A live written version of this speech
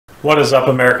What is up,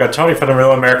 America? Tony from the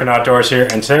Real American Outdoors here,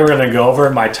 and today we're going to go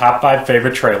over my top 5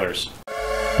 favorite trailers.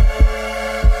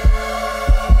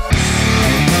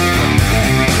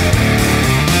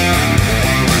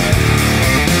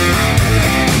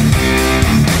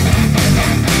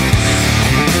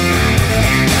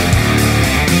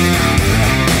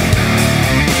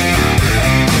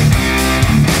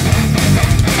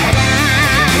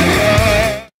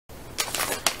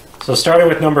 So starting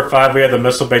with number 5, we have the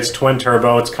Missile Baits Twin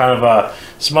Turbo. It's kind of a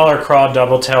smaller Craw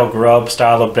double tail grub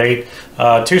style of bait.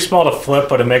 Too small to flip,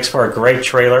 but it makes for a great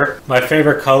trailer. My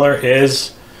favorite color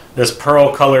is this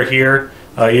pearl color here.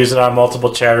 Use it on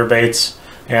multiple chatterbaits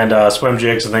and swim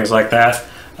jigs and things like that.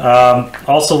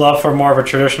 Also love for more of a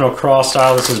traditional Craw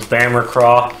style. This is Bammer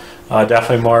Craw.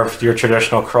 Definitely more of your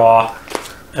traditional Craw.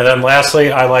 And then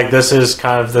lastly, I like this is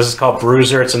called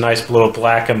Bruiser. It's a nice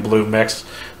black and blue mix.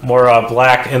 More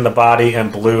black in the body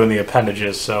and blue in the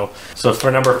appendages. So for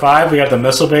number 5, we have the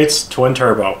Missile Baits Twin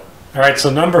Turbo. Alright,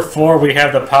 so number 4, we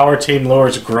have the Power Team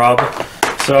Lures Grub.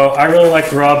 So I really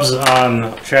like grubs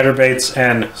on chatterbaits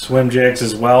and swim jigs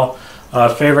as well.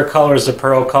 Favorite color is the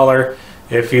pearl color.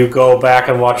 If you go back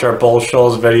and watch our bull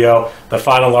shoals video, the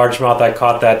final largemouth I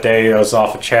caught that day was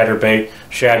off a chatterbait,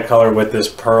 shad color with this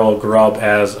pearl grub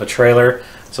as a trailer.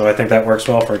 So I think that works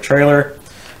well for a trailer.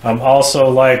 Also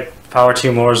like Power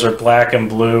Team Lures are black and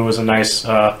blue is a nice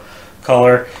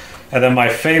color. And then my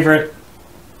favorite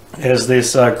is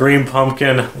this green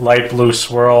pumpkin light blue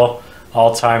swirl,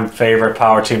 all-time favorite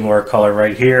Power Team Lure color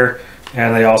right here.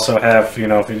 And they also have, you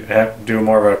know, if you do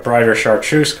more of a brighter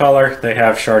chartreuse color, they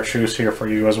have chartreuse here for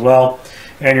you as well.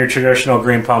 And your traditional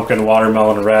green pumpkin,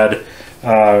 watermelon red,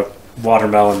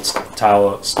 watermelon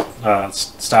style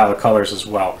of colors as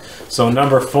well. So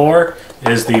number 4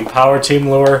 is the Power Team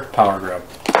Lure Power Grub.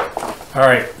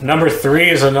 Alright, number 3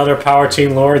 is another Power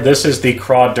Team Lure. This is the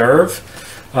Craw Derv.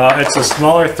 It's a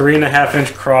smaller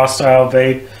 3.5-inch Craw style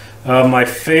bait. My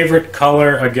favorite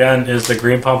color, again, is the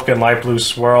green pumpkin light blue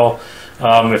swirl.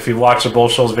 If you watch the bull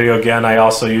shoals video again, I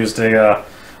also used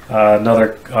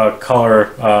another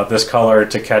color, this color,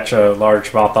 to catch a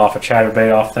largemouth off a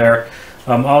chatterbait off there.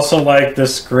 Also like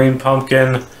this green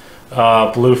pumpkin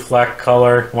blue fleck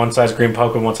color. One side's green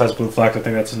pumpkin, one side's blue fleck. I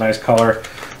think that's a nice color.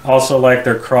 Also like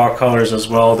their Craw colors as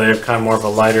well. They have kind of more of a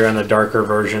lighter and a darker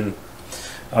version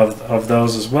of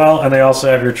those as well. And they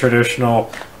also have your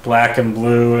traditional black and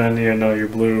blue and, you know, your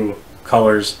blue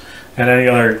colors. And any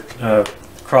other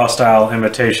Craw style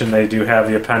imitation, they do have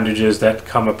the appendages that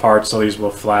come apart, so these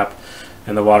will flap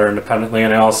in the water independently.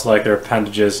 And I also like their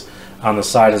appendages on the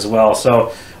side as well.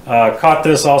 So caught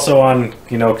this also on,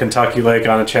 you know, Kentucky Lake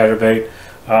on a chatterbait.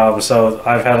 So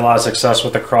I've had a lot of success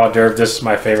with the Craw Derv. This is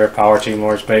my favorite Power Team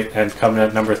Lures bait, and coming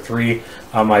at number 3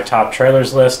 on my top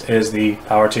trailers list is the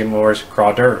Power Team Lures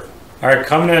Craw Derv. Alright,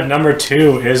 coming at number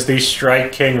 2 is the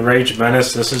Strike King Rage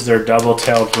Menace. This is their double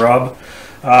tail grub.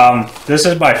 This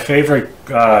is my favorite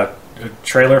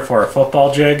trailer for a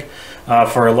football jig.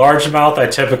 For a largemouth, I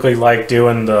typically like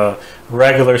doing the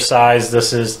regular size.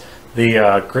 This is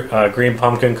the green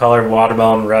pumpkin color,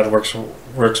 watermelon red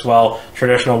works well.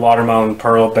 Traditional watermelon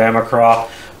pearl, Bama Craw.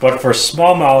 But for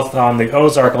smallmouth on the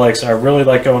Ozark Lakes, I really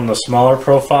like going the smaller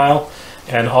profile,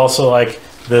 and also like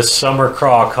this summer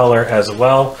Craw color as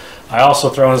well. I also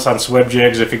throw this on swim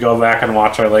jigs. If you go back and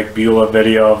watch our Lake Beulah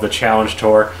video of the challenge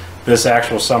tour, this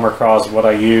actual summer Craw is what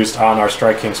I used on our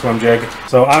Strike King swim jig.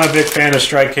 So I'm a big fan of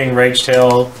Strike King Rage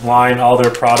Tail line, all their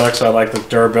products. I like the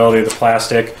durability of the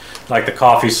plastic, like the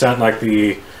coffee scent, like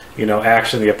the, you know,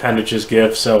 action the appendages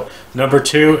give. So number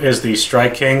 2 is the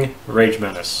Strike King Rage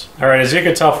Menace. Alright, as you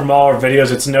can tell from all our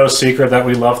videos, it's no secret that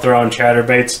we love throwing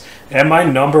chatterbaits. And my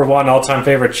number 1 all-time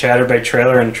favorite chatterbait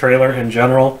trailer in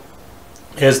general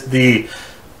is the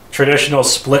traditional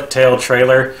split tail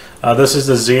trailer. This is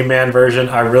the Z-Man version.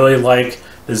 I really like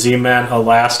the Z-Man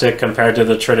elastic compared to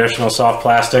the traditional soft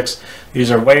plastics.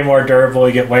 These are way more durable.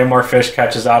 You get way more fish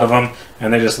catches out of them,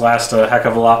 and they just last a heck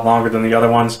of a lot longer than the other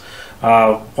ones.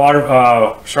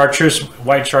 Chartreuse,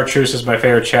 white chartreuse is my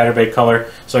favorite chatterbait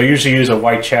color, so I usually use a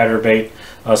white chatterbait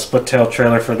split tail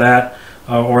trailer for that,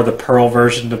 or the pearl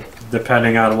version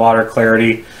depending on water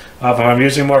clarity. If I'm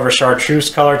using more of a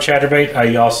chartreuse color chatterbait,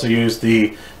 I also use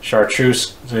the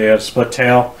chartreuse, the split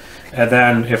tail. And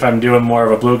then if I'm doing more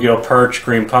of a bluegill perch,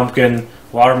 green pumpkin,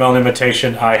 watermelon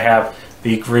imitation, I have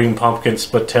the green pumpkin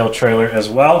split tail trailer as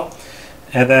well.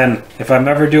 And then if I'm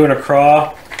ever doing a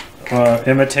Craw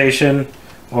imitation,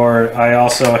 or I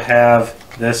also have,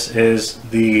 this is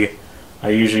the, I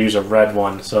usually use a red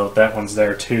one, so that one's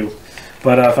there too.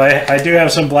 But if I do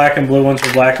have some black and blue ones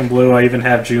for black and blue. I even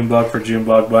have Junebug for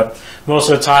Junebug, but most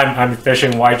of the time I'm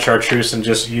fishing white chartreuse and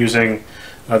just using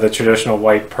the traditional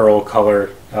white pearl color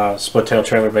split tail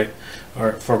trailer bait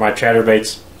or for my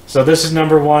chatterbaits. So this is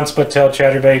number 1 split tail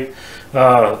chatterbait.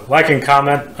 Like and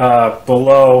comment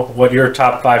below what your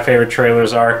top 5 favorite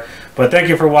trailers are. But thank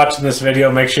you for watching this video.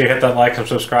 Make sure you hit that like and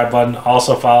subscribe button.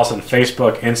 Also follow us on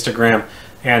Facebook, Instagram,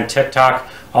 and TikTok.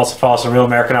 Also follow us on Real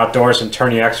American Outdoors and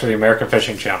Tourney X for the American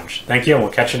Fishing Challenge. Thank you, and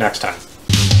we'll catch you next time.